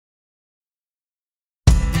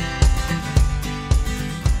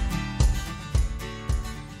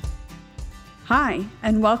Hi,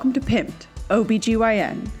 and welcome to Pimped,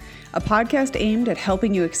 OBGYN, a podcast aimed at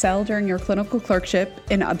helping you excel during your clinical clerkship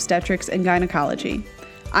in obstetrics and gynecology.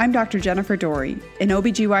 I'm Dr. Jennifer Dory, an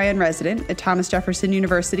OBGYN resident at Thomas Jefferson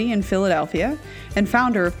University in Philadelphia and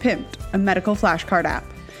founder of Pimped, a medical flashcard app.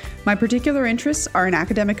 My particular interests are in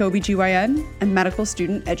academic OBGYN and medical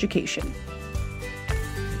student education.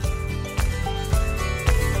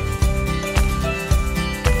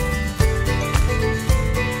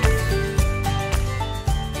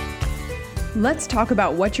 Let's talk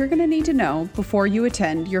about what you're going to need to know before you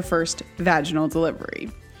attend your first vaginal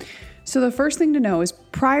delivery. So the first thing to know is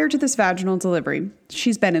prior to this vaginal delivery,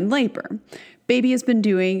 she's been in labor. Baby has been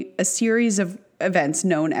doing a series of events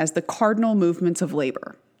known as the cardinal movements of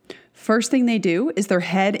labor. First thing they do is their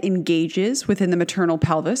head engages within the maternal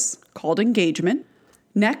pelvis, called engagement.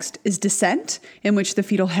 Next is descent, in which the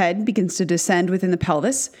fetal head begins to descend within the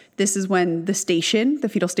pelvis. This is when the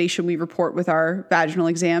fetal station we report with our vaginal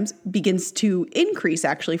exams, begins to increase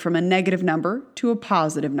actually from a negative number to a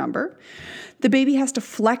positive number. The baby has to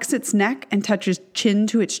flex its neck and touch its chin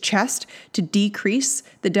to its chest to decrease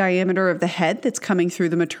the diameter of the head that's coming through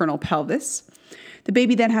the maternal pelvis. The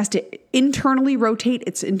baby then has to internally rotate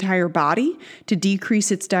its entire body to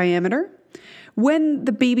decrease its diameter. When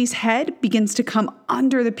the baby's head begins to come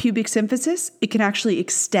under the pubic symphysis, it can actually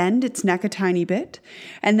extend its neck a tiny bit,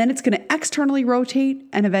 and then it's going to externally rotate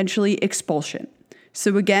and eventually expulsion.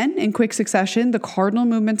 So again, in quick succession, the cardinal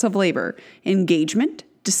movements of labor: engagement,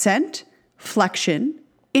 descent, flexion,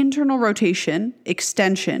 internal rotation,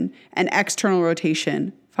 extension, and external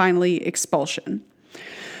rotation, finally expulsion.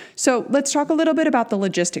 So let's talk a little bit about the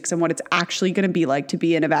logistics and what it's actually going to be like to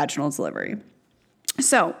be in a vaginal delivery.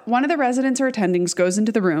 So one of the residents or attendings goes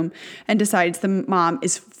into the room and decides the mom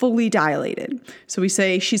is fully dilated. So we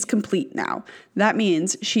say she's complete now. That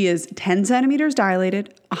means she is 10 centimeters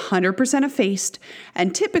dilated, 100% effaced,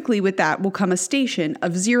 and typically with that will come a station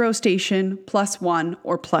of 0 station, +1,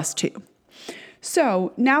 or +2.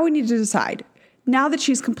 So now we need to decide, now that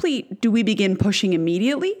she's complete, do we begin pushing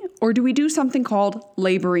immediately or do we do something called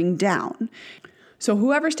laboring down? So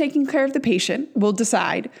whoever's taking care of the patient will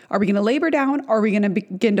decide, are we going to labor down or are we going to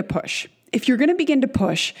begin to push? If you're going to begin to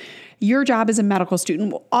push, your job as a medical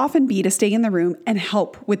student will often be to stay in the room and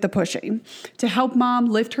help with the pushing, to help mom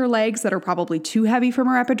lift her legs that are probably too heavy from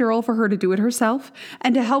her epidural for her to do it herself,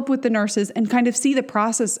 and to help with the nurses and kind of see the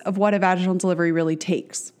process of what a vaginal delivery really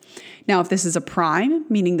takes. Now, if this is a prime,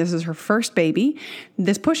 meaning this is her first baby,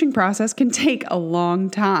 this pushing process can take a long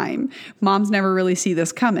time. Moms never really see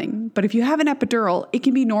this coming. But if you have an epidural, it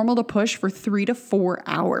can be normal to push for 3 to 4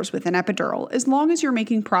 hours with an epidural, as long as you're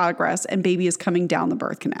making progress and baby is coming down the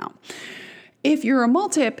birth canal. If you're a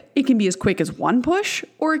multip, it can be as quick as 1 push,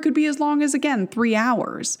 or it could be as long as, again, 3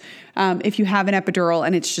 hours if you have an epidural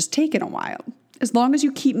and it's just taken a while. As long as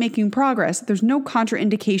you keep making progress, there's no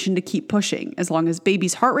contraindication to keep pushing, as long as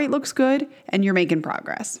baby's heart rate looks good and you're making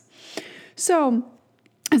progress. So,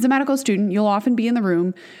 as a medical student, you'll often be in the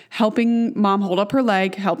room helping mom hold up her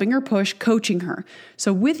leg, helping her push, coaching her.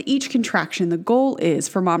 So with each contraction, the goal is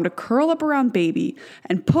for mom to curl up around baby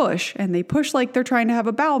and push, and they push like they're trying to have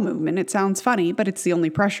a bowel movement. It sounds funny, but it's the only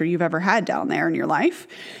pressure you've ever had down there in your life.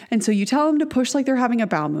 And so you tell them to push like they're having a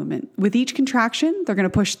bowel movement. With each contraction, they're going to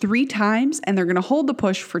push 3 times, and they're going to hold the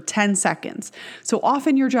push for 10 seconds. So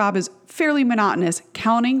often your job is fairly monotonous,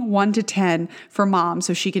 counting 1 to 10 for mom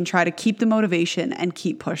so she can try to keep the motivation and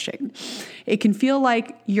keep pushing. It can feel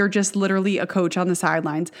like you're just literally a coach on the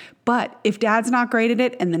sidelines, but if dad's not great at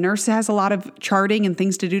it and the nurse has a lot of charting and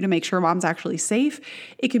things to do to make sure mom's actually safe,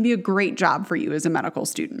 it can be a great job for you as a medical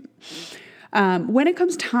student. When it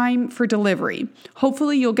comes time for delivery,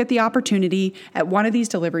 hopefully you'll get the opportunity at one of these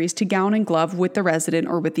deliveries to gown and glove with the resident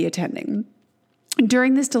or with the attending.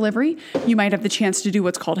 During this delivery, you might have the chance to do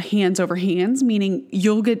what's called hands over hands, meaning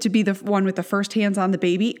you'll get to be the one with the first hands on the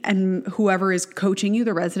baby, and whoever is coaching you,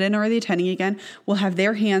 the resident or the attending again, will have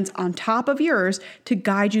their hands on top of yours to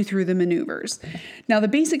guide you through the maneuvers. Now, the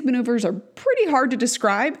basic maneuvers are pretty hard to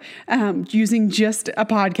describe using just a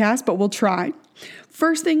podcast, but we'll try.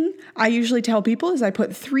 First thing I usually tell people is I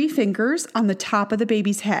put 3 fingers on the top of the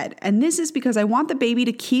baby's head. And this is because I want the baby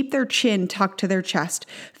to keep their chin tucked to their chest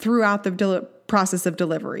throughout the process of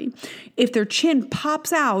delivery. If their chin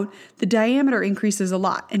pops out, the diameter increases a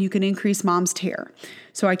lot and you can increase mom's tear.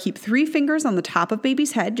 So I keep 3 fingers on the top of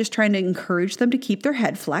baby's head, just trying to encourage them to keep their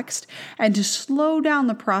head flexed and to slow down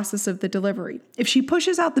the process of the delivery. If she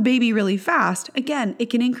pushes out the baby really fast, again, it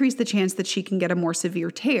can increase the chance that she can get a more severe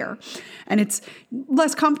tear. And it's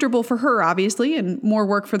less comfortable for her, obviously, and more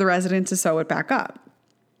work for the resident to sew it back up.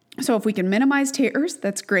 So if we can minimize tears,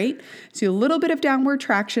 that's great. See a little bit of downward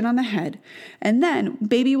traction on the head. And then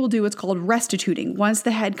baby will do what's called restituting. Once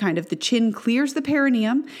the chin clears the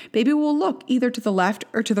perineum, baby will look either to the left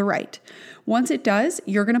or to the right. Once it does,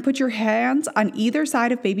 you're going to put your hands on either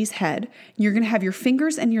side of baby's head. And you're going to have your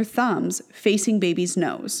fingers and your thumbs facing baby's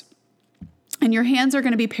nose. And your hands are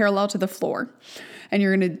going to be parallel to the floor. And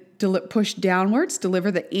you're going to push downwards,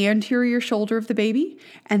 deliver the anterior shoulder of the baby,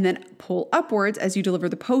 and then pull upwards as you deliver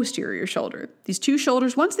the posterior shoulder.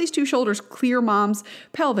 Once these two shoulders clear mom's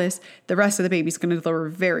pelvis, the rest of the baby's going to deliver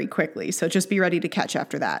very quickly. So just be ready to catch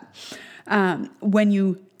after that. When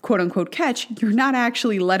you quote unquote catch, you're not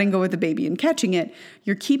actually letting go of the baby and catching it.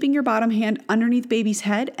 You're keeping your bottom hand underneath baby's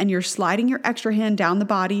head and you're sliding your extra hand down the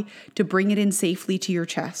body to bring it in safely to your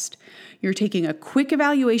chest. You're taking a quick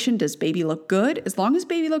evaluation. Does baby look good? As long as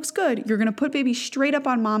baby looks good, you're going to put baby straight up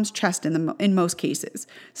on mom's chest in most cases.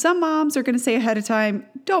 Some moms are going to say ahead of time,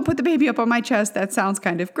 don't put the baby up on my chest. That sounds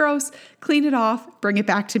kind of gross. Clean it off. Bring it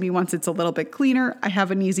back to me once it's a little bit cleaner. I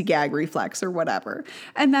have an easy gag reflex or whatever.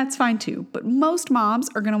 And that's fine too. But most moms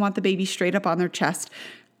are going to want the baby straight up on their chest,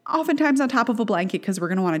 oftentimes on top of a blanket because we're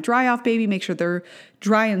going to want to dry off baby, make sure they're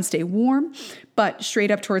dry and stay warm, but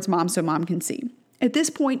straight up towards mom so mom can see. At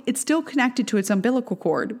this point, it's still connected to its umbilical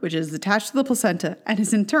cord, which is attached to the placenta and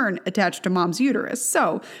is in turn attached to mom's uterus.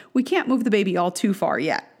 So we can't move the baby all too far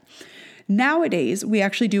yet. Nowadays, we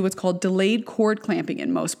actually do what's called delayed cord clamping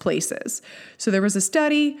in most places. So there was a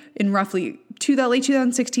study in roughly late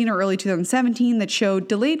 2016 or early 2017 that showed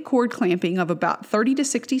delayed cord clamping of about 30 to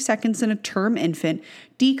 60 seconds in a term infant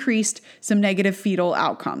decreased some negative fetal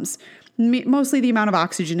outcomes, mostly the amount of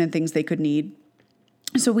oxygen and things they could need.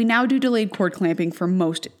 So we now do delayed cord clamping for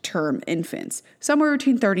most term infants, somewhere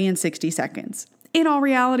between 30 and 60 seconds. In all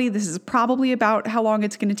reality, this is probably about how long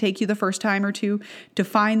it's going to take you the first time or two to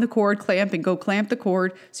find the cord clamp and go clamp the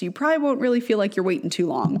cord. So you probably won't really feel like you're waiting too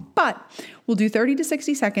long, but we'll do 30 to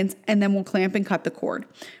 60 seconds and then we'll clamp and cut the cord.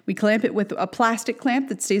 We clamp it with a plastic clamp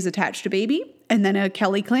that stays attached to baby and then a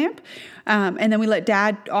Kelly clamp. And then we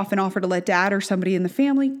often offer to let dad or somebody in the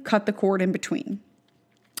family cut the cord in between.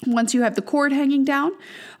 Once you have the cord hanging down,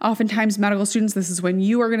 oftentimes medical students, this is when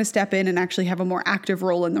you are going to step in and actually have a more active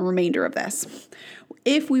role in the remainder of this.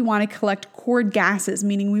 If we want to collect cord gases,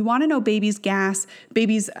 meaning we want to know baby's gas,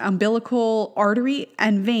 baby's umbilical artery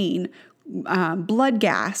and vein, blood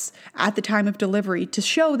gas at the time of delivery to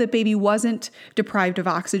show that baby wasn't deprived of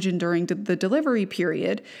oxygen during the delivery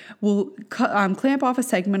period, we'll clamp off a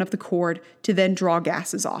segment of the cord to then draw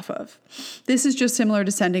gases off of. This is just similar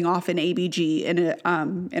to sending off an ABG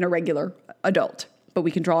in a regular adult, but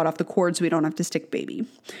we can draw it off the cord so we don't have to stick baby.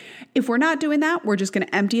 If we're not doing that, we're just going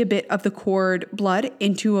to empty a bit of the cord blood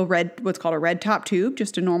into what's called a red top tube,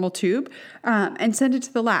 just a normal tube, and send it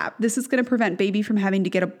to the lab. This is going to prevent baby from having to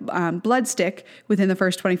get a blood stick within the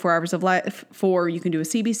first 24 hours of life. You can do a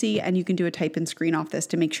CBC and you can do a type and screen off this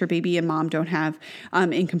to make sure baby and mom don't have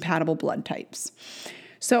incompatible blood types.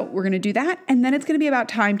 So we're going to do that, and then it's going to be about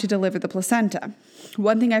time to deliver the placenta.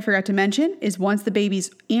 One thing I forgot to mention is once the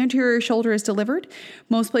baby's anterior shoulder is delivered,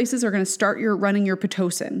 most places are going to start running your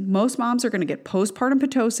Pitocin. Most moms are going to get postpartum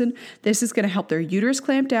Pitocin. This is going to help their uterus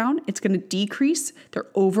clamp down. It's going to decrease their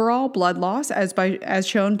overall blood loss, as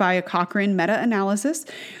shown by a Cochrane meta-analysis.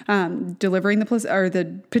 Delivering the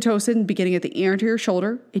Pitocin beginning at the anterior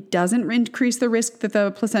shoulder, it doesn't increase the risk that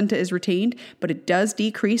the placenta is retained, but it does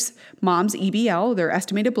decrease mom's EBL, their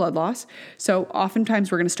estimated blood loss. So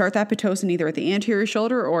oftentimes we're going to start that Pitocin either at the anterior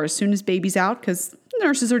shoulder or as soon as baby's out, because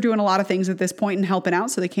nurses are doing a lot of things at this point and helping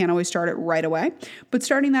out, so they can't always start it right away, but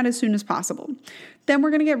starting that as soon as possible. Then we're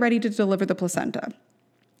going to get ready to deliver the placenta.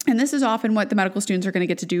 And this is often what the medical students are going to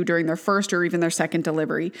get to do during their first or even their second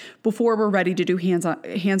delivery before we're ready to do hands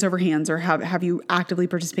over hands or have you actively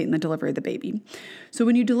participate in the delivery of the baby. So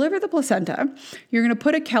when you deliver the placenta, you're going to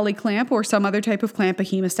put a Kelly clamp or some other type of clamp, a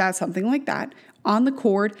hemostat, something like that, on the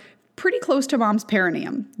cord pretty close to mom's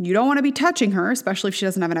perineum. You don't want to be touching her, especially if she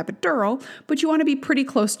doesn't have an epidural, but you want to be pretty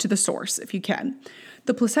close to the source if you can.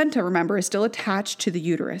 The placenta, remember, is still attached to the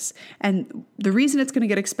uterus. And the reason it's going to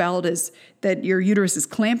get expelled is that your uterus is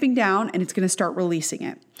clamping down and it's going to start releasing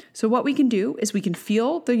it. So what we can do is we can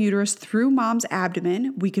feel the uterus through mom's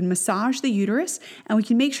abdomen. We can massage the uterus and we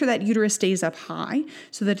can make sure that uterus stays up high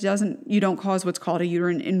so that you don't cause what's called a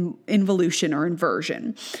uterine involution or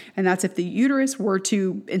inversion. And that's if the uterus were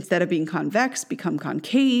to, instead of being convex, become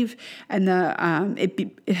concave, and it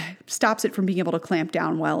stops it from being able to clamp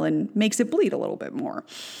down well and makes it bleed a little bit more.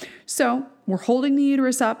 So we're holding the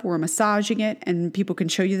uterus up, we're massaging it, and people can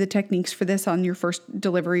show you the techniques for this on your first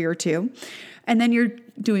delivery or two. And then you're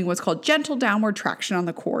doing what's called gentle downward traction on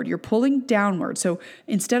the cord. You're pulling downward. So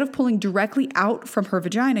instead of pulling directly out from her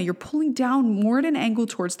vagina, you're pulling down more at an angle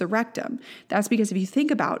towards the rectum. That's because if you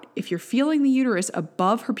think about, if you're feeling the uterus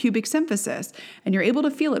above her pubic symphysis and you're able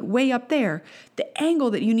to feel it way up there, the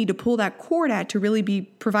angle that you need to pull that cord at to really be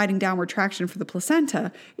providing downward traction for the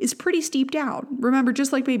placenta is pretty steep down. Remember,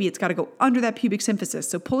 just like baby, it's got to go under that pubic symphysis.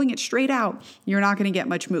 So pulling it straight out, you're not going to get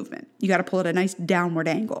much movement. You got to pull at a nice downward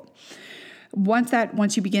angle.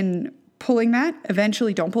 Once you begin pulling that,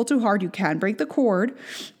 eventually don't pull too hard. You can break the cord.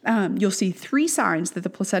 You'll see 3 signs that the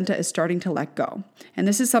placenta is starting to let go. And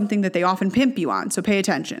this is something that they often pimp you on, so pay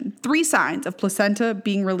attention. 3 signs of placenta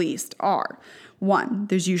being released are: 1,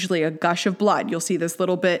 there's usually a gush of blood. You'll see this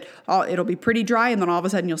little bit, it'll be pretty dry, and then all of a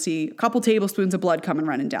sudden you'll see a couple tablespoons of blood coming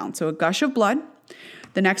running down. So a gush of blood.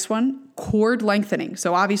 The next one, cord lengthening.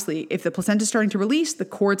 So obviously, if the placenta is starting to release, the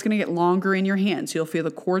cord's going to get longer in your hand. So you'll feel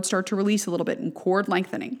the cord start to release a little bit and cord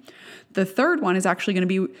lengthening. The third one is actually going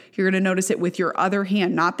to be, you're going to notice it with your other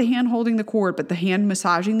hand, not the hand holding the cord, but the hand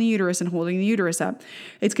massaging the uterus and holding the uterus up.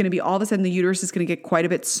 It's going to be all of a sudden the uterus is going to get quite a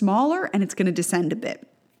bit smaller and it's going to descend a bit.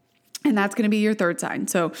 And that's going to be your third sign.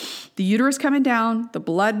 So the uterus coming down, the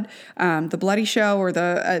blood, the bloody show or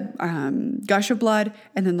the gush of blood,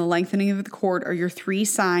 and then the lengthening of the cord are your 3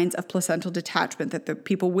 signs of placental detachment that the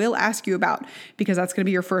people will ask you about, because that's going to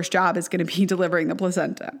be your first job, is going to be delivering the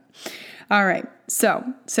placenta. All right.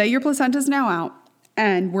 So say your placenta is now out.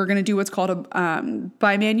 And we're going to do what's called a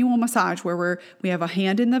bimanual massage, where we have a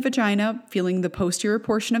hand in the vagina, feeling the posterior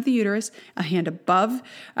portion of the uterus, a hand above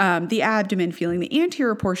the abdomen, feeling the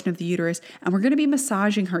anterior portion of the uterus, and we're going to be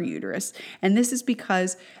massaging her uterus. And this is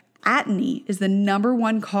because atony is the number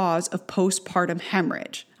 1 cause of postpartum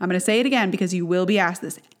hemorrhage. I'm going to say it again because you will be asked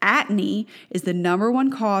this. Atony is the number 1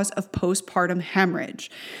 cause of postpartum hemorrhage.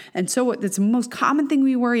 And so it's the most common thing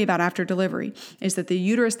we worry about after delivery is that the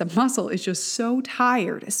uterus, the muscle, is just so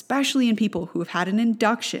tired, especially in people who have had an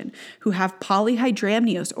induction, who have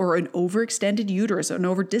polyhydramnios or an overextended uterus or an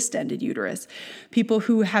overdistended uterus, people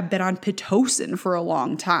who have been on Pitocin for a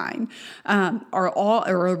long time, or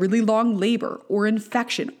a really long labor or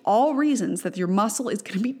infection, all reasons that your muscle is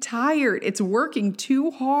going to be tired. It's working too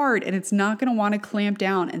hard and it's not going to want to clamp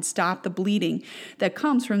down and stop the bleeding that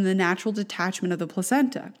comes from the natural detachment of the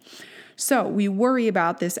placenta. So we worry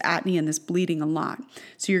about this atony and this bleeding a lot.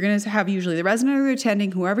 So you're going to have usually the resident or the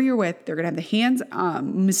attending, whoever you're with, they're going to have the hands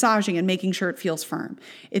massaging and making sure it feels firm.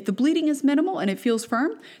 If the bleeding is minimal and it feels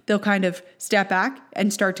firm, they'll kind of step back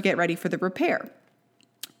and start to get ready for the repair.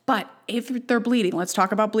 But if they're bleeding, let's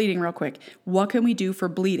talk about bleeding real quick. What can we do for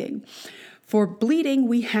bleeding? For bleeding,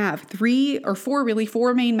 we have 4 main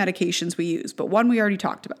medications we use, but one we already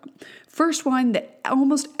talked about. First one that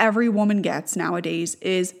almost every woman gets nowadays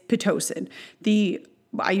is Pitocin.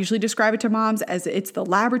 I usually describe it to moms as it's the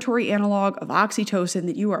laboratory analog of oxytocin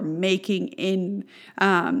that you are making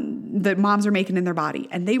that moms are making in their body,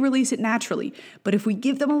 and they release it naturally. But if we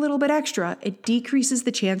give them a little bit extra, it decreases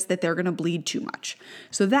the chance that they're going to bleed too much.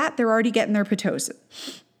 So that they're already getting their Pitocin.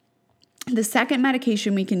 The second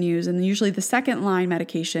medication we can use, and usually the second line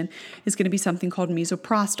medication, is going to be something called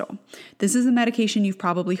misoprostol. This is a medication you've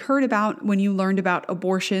probably heard about when you learned about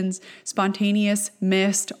abortions, spontaneous,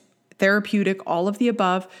 missed, therapeutic, all of the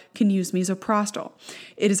above can use misoprostol.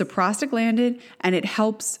 It is a prostaglandin and it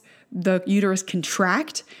helps the uterus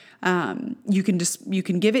contract. You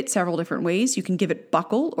can give it several different ways. You can give it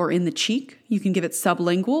buccal or in the cheek. You can give it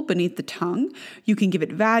sublingual beneath the tongue. You can give it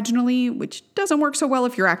vaginally, which doesn't work so well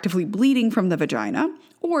if you're actively bleeding from the vagina,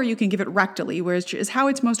 or you can give it rectally, which is how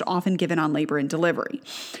it's most often given on labor and delivery.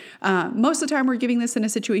 Most of the time we're giving this in a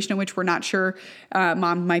situation in which we're not sure.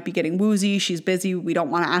 Mom might be getting woozy. She's busy. We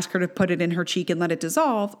don't want to ask her to put it in her cheek and let it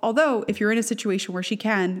dissolve. Although if you're in a situation where she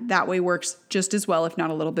can, that way works just as well, if not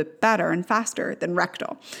a little bit better and faster than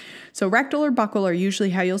rectal. So rectal or buccal are usually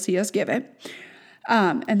how you'll see us give it.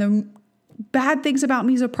 And the bad things about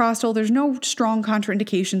misoprostol, there's no strong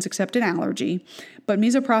contraindications except an allergy, but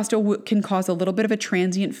misoprostol can cause a little bit of a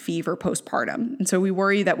transient fever postpartum. And so we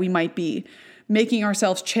worry that we might be making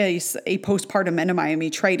ourselves chase a postpartum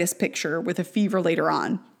endomyometritis picture with a fever later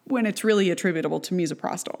on when it's really attributable to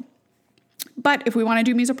misoprostol. But if we want to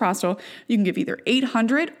do misoprostol, you can give either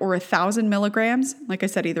 800 or 1,000 milligrams, like I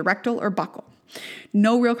said, either rectal or buccal.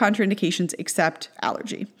 No real contraindications except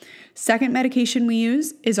allergy. Second medication we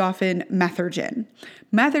use is often Methergin.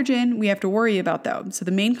 Methergin, we have to worry about though. So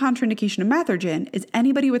the main contraindication of Methergin is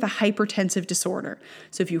anybody with a hypertensive disorder.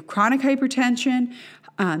 So if you have chronic hypertension,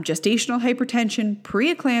 gestational hypertension,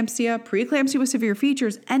 preeclampsia with severe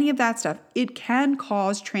features, any of that stuff, it can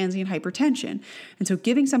cause transient hypertension. And so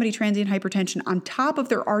giving somebody transient hypertension on top of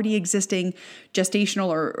their already existing gestational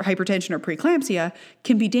or hypertension or preeclampsia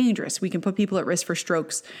can be dangerous. We can put people at risk for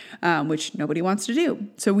strokes, which nobody wants to do.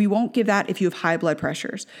 So we won't give that if you have high blood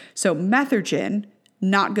pressures. So Methergin,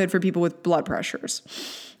 not good for people with blood pressures.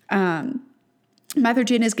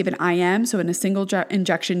 Methergin is given IM, so in a single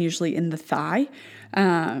injection, usually in the thigh,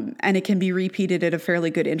 and it can be repeated at a fairly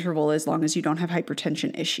good interval as long as you don't have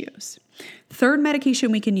hypertension issues. Third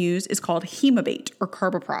medication we can use is called Hemabate or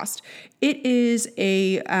Carbaprost. It is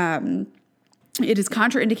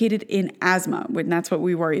contraindicated in asthma, and that's what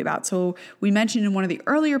we worry about. So we mentioned in one of the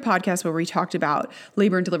earlier podcasts where we talked about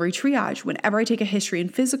labor and delivery triage, whenever I take a history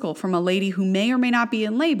and physical from a lady who may or may not be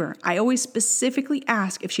in labor, I always specifically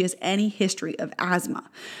ask if she has any history of asthma,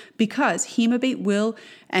 because Hemabate will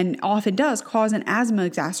and often does cause an asthma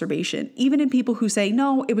exacerbation. Even in people who say,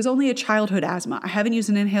 no, it was only a childhood asthma, I haven't used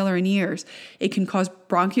an inhaler in years, it can cause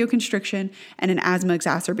bronchoconstriction and an asthma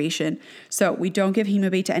exacerbation. So we don't give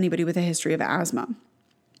Hemabate to anybody with a history of asthma.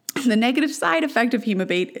 The negative side effect of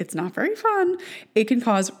Hemabate, it's not very fun. It can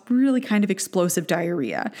cause really kind of explosive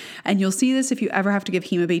diarrhea. And you'll see this if you ever have to give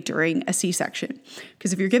Hemabate during a C-section.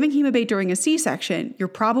 Because if you're giving Hemabate during a C-section, you're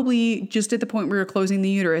probably just at the point where you're closing the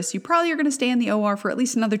uterus. You probably are going to stay in the OR for at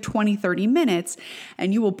least another 20, 30 minutes.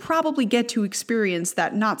 And you will probably get to experience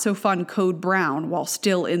that not so fun code brown while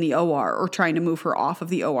still in the OR or trying to move her off of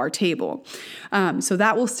the OR table. So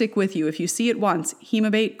that will stick with you. If you see it once,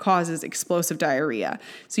 Hemabate causes explosive diarrhea.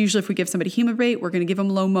 So usually if we give somebody Hemabate, we're going to give them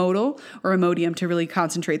Lomotil or Imodium to really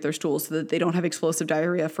concentrate their stools so that they don't have explosive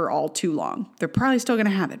diarrhea for all too long. They're probably still going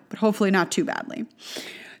to have it, but hopefully not too badly.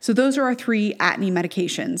 So those are our 3 atony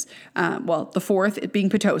medications. The fourth being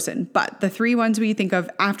Pitocin, but the 3 ones we think of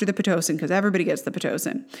after the Pitocin, because everybody gets the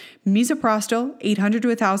Pitocin: Misoprostol, 800 to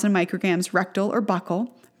 1,000 micrograms rectal or buccal;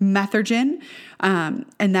 Methergin,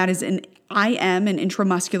 and that is an IM, an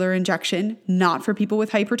intramuscular injection, not for people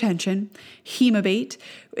with hypertension. Hemabate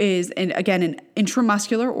is, again, an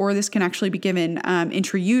intramuscular, or this can actually be given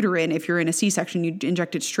intrauterine. If you're in a C-section, you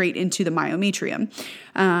inject it straight into the myometrium.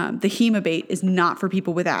 The Hemabate is not for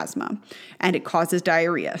people with asthma, and it causes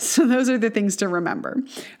diarrhea. So those are the things to remember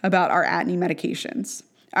about our atony medications.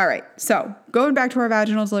 All right, so going back to our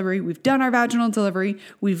vaginal delivery, we've done our vaginal delivery.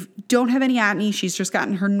 We don't have any atony. She's just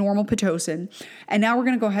gotten her normal Pitocin. And now we're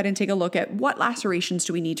going to go ahead and take a look at what lacerations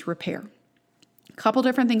do we need to repair. A couple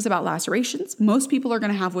different things about lacerations. Most people are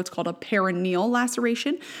going to have what's called a perineal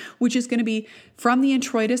laceration, which is going to be from the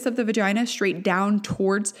introitus of the vagina straight down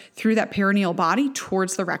through that perineal body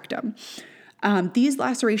towards the rectum. These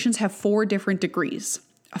lacerations have 4 different degrees.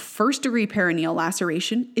 A first-degree perineal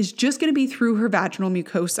laceration is just going to be through her vaginal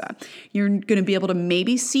mucosa. You're going to be able to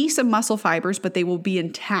maybe see some muscle fibers, but they will be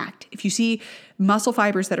intact. If you see muscle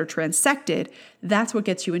fibers that are transected, that's what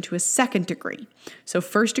gets you into a second degree. So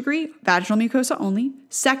first degree, vaginal mucosa only.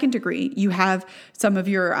 Second degree, you have some of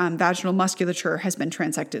your vaginal musculature has been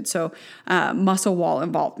transected, so muscle wall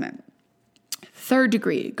involvement. Third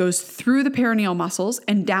degree goes through the perineal muscles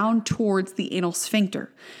and down towards the anal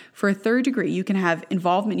sphincter. For a third degree, you can have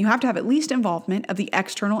involvement. You have to have at least involvement of the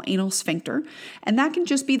external anal sphincter, and that can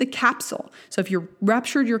just be the capsule. So if you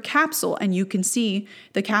ruptured your capsule and you can see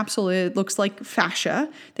the capsule, it looks like fascia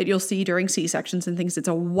that you'll see during C-sections and things. It's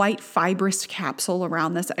a white fibrous capsule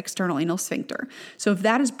around this external anal sphincter. So if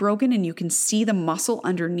that is broken and you can see the muscle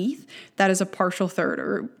underneath, that is a partial third,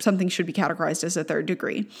 or something should be categorized as a third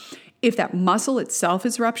degree. If that muscle itself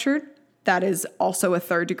is ruptured, that is also a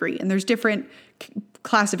third degree. And there's different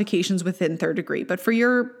classifications within third degree. But for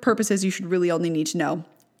your purposes, you should really only need to know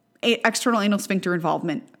external anal sphincter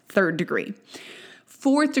involvement, third degree.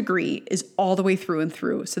 Fourth degree is all the way through and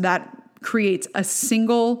through. So that creates a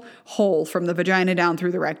single hole from the vagina down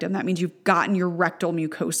through the rectum. That means you've gotten your rectal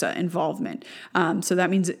mucosa involvement. So that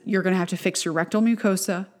means you're going to have to fix your rectal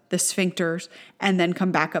mucosa, the sphincters, and then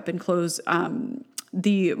come back up and close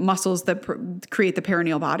the muscles that create the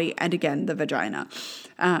perineal body, and again, the vagina.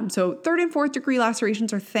 So 3rd and 4th degree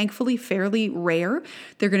lacerations are thankfully fairly rare.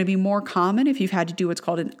 They're going to be more common if you've had to do what's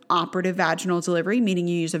called an operative vaginal delivery, meaning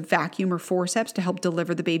you use a vacuum or forceps to help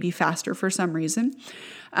deliver the baby faster for some reason.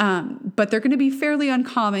 But they're going to be fairly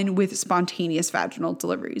uncommon with spontaneous vaginal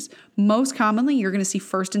deliveries. Most commonly, you're going to see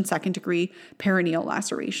 1st and 2nd degree perineal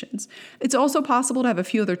lacerations. It's also possible to have a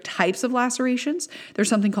few other types of lacerations. There's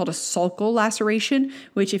something called a sulcal laceration,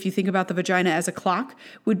 which, if you think about the vagina as a clock,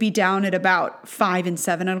 would be down at about 5 and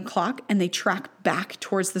 7 o'clock, and they track back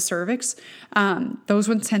towards the cervix. Those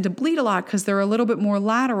ones tend to bleed a lot because they're a little bit more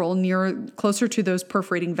lateral, closer to those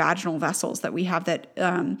perforating vaginal vessels that we have that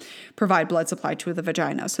provide blood supply to the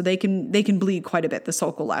vagina. So they can bleed quite a bit, the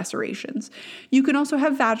sulcal lacerations. You can also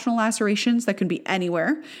have vaginal lacerations that can be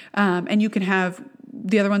anywhere, and you can have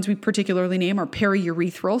the other ones we particularly name are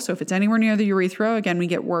periurethral. So if it's anywhere near the urethra, again, we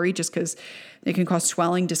get worried just because it can cause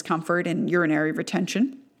swelling, discomfort, and urinary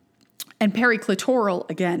retention. And periclitoral,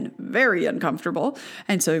 again, very uncomfortable.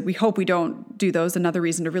 And so we hope we don't do those. Another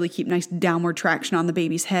reason to really keep nice downward traction on the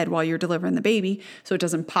baby's head while you're delivering the baby so it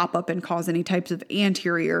doesn't pop up and cause any types of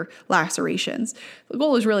anterior lacerations. The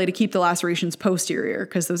goal is really to keep the lacerations posterior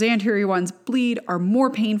because those anterior ones bleed, are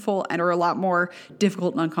more painful, and are a lot more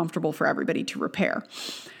difficult and uncomfortable for everybody to repair.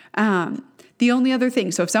 The only other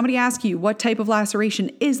thing, so if somebody asks you what type of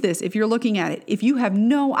laceration is this, if you're looking at it, if you have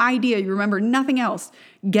no idea, you remember nothing else,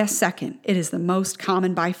 guess 2nd. It is the most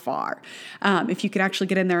common by far. If you could actually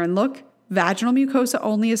get in there and look, vaginal mucosa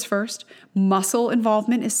only is 1st, muscle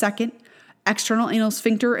involvement is 2nd, external anal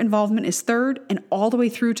sphincter involvement is 3rd, and all the way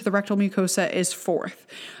through to the rectal mucosa is 4th.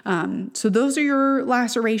 So those are your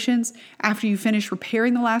lacerations. After you finish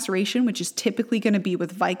repairing the laceration, which is typically going to be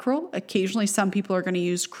with Vicryl, occasionally some people are going to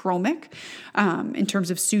use Chromic in terms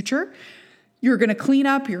of suture. You're going to clean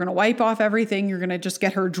up, you're going to wipe off everything, you're going to just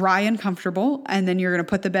get her dry and comfortable, and then you're going to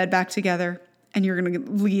put the bed back together, and you're going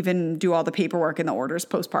to leave and do all the paperwork and the orders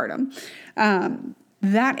postpartum.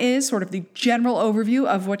 That is sort of the general overview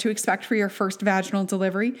of what to expect for your first vaginal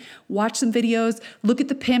delivery. Watch some videos, look at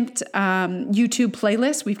the Pimped YouTube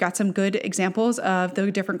playlist. We've got some good examples of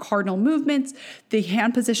the different cardinal movements, the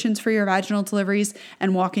hand positions for your vaginal deliveries,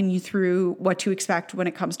 and walking you through what to expect when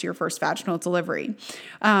it comes to your first vaginal delivery.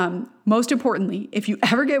 Most importantly, if you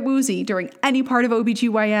ever get woozy during any part of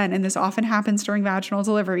OBGYN, and this often happens during vaginal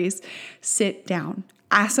deliveries, sit down.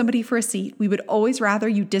 Ask somebody for a seat. We would always rather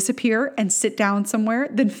you disappear and sit down somewhere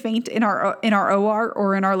than faint in our OR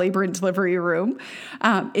or in our labor and delivery room.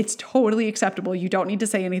 It's totally acceptable. You don't need to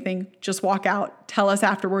say anything. Just walk out. Tell us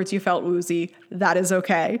afterwards you felt woozy. That is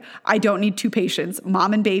okay. I don't need 2 patients.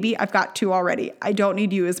 Mom and baby, I've got 2 already. I don't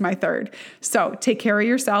need you as my 3rd. So take care of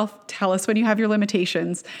yourself. Tell us when you have your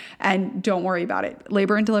limitations, and don't worry about it.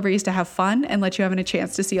 Labor and delivery is to have fun and let you have a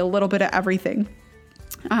chance to see a little bit of everything.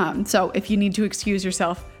 So if you need to excuse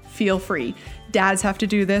yourself, feel free. Dads have to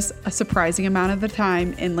do this a surprising amount of the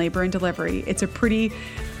time in labor and delivery. It's a pretty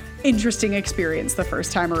interesting experience the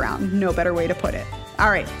first time around. No better way to put it.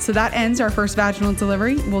 All right, so that ends our first vaginal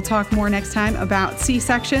delivery. We'll talk more next time about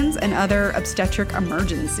C-sections and other obstetric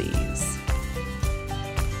emergencies.